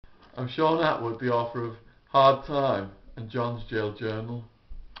I'm Shaun Attwood, the author of Hard Time and John's Jail Journal.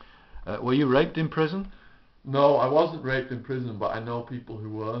 Were you raped in prison? No, I wasn't raped in prison, but I know people who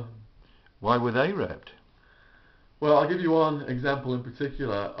were. Why were they raped? Well, I'll give you one example in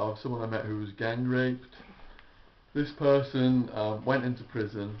particular of someone I met who was gang raped. This person went into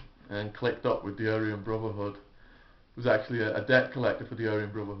prison and clicked up with the Aryan Brotherhood. Was actually a debt collector for the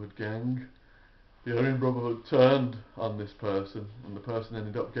Aryan Brotherhood gang. The Aryan Brotherhood turned on this person, and the person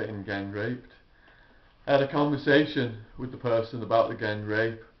ended up getting gang raped. I had a conversation with the person about the gang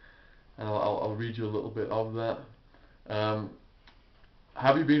rape, and I'll read you a little bit of that.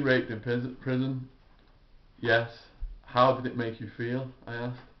 Have you been raped in prison? Yes. How did it make you feel? I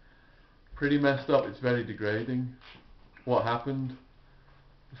asked. Pretty messed up, it's very degrading. What happened?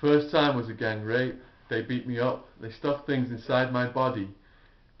 The first time was a gang rape. They beat me up, they stuffed things inside my body,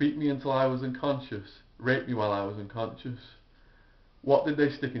 beat me until I was unconscious, raped me while I was unconscious. What did they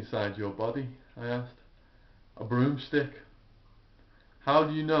stick inside your body? I asked. A broomstick. How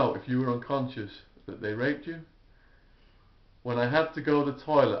do you know if you were unconscious that they raped you? When I had to go to the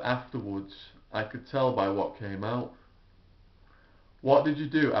toilet afterwards, I could tell by what came out. What did you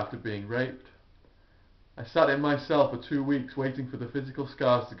do after being raped? I sat in my cell for 2 weeks waiting for the physical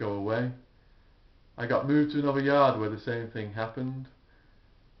scars to go away. I got moved to another yard where the same thing happened.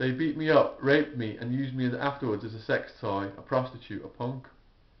 They beat me up, raped me, and used me afterwards as a sex toy, a prostitute, a punk.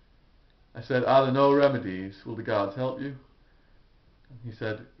 I said, are there no remedies? Will the guards help you? He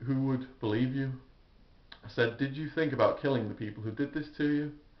said, who would believe you? I said, did you think about killing the people who did this to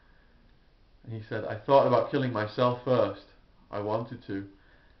you? And he said, I thought about killing myself first. I wanted to.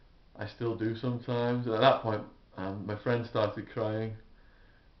 I still do sometimes. And at that point, my friend started crying.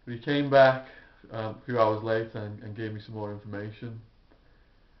 But he came back a few hours later and gave me some more information.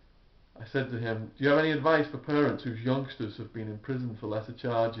 I said to him, do you have any advice for parents whose youngsters have been in prison for lesser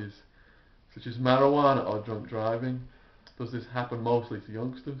charges, such as marijuana or drunk driving? Does this happen mostly to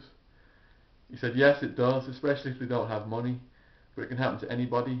youngsters? He said, yes, it does, especially if they don't have money. But it can happen to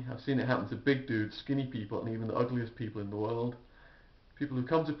anybody. I've seen it happen to big dudes, skinny people, and even the ugliest people in the world. People who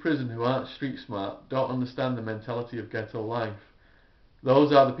come to prison who aren't street smart, don't understand the mentality of ghetto life.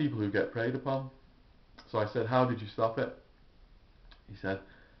 Those are the people who get preyed upon. So I said, how did you stop it? He said,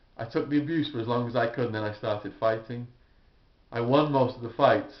 I took the abuse for as long as I could, and then I started fighting. I won most of the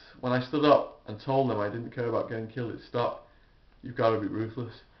fights. When I stood up and told them I didn't care about getting killed, it stopped. You've got to be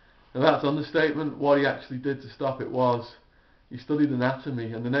ruthless. And that's understatement. What he actually did to stop it was, he studied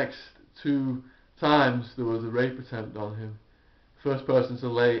anatomy, and the next 2 times there was a rape attempt on him. First person to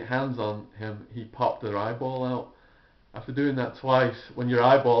lay hands on him, he popped their eyeball out. After doing that twice, when your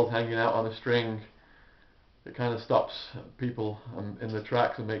eyeball's hanging out on a string, it kind of stops people in their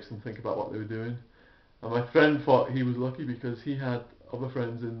tracks and makes them think about what they were doing. And my friend thought he was lucky because he had other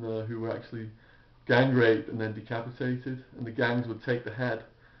friends in there who were actually gang raped and then decapitated, and the gangs would take the head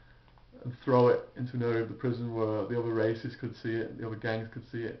and throw it into an area of the prison where the other races could see it, the other gangs could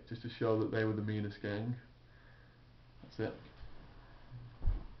see it, just to show that they were the meanest gang. That's it.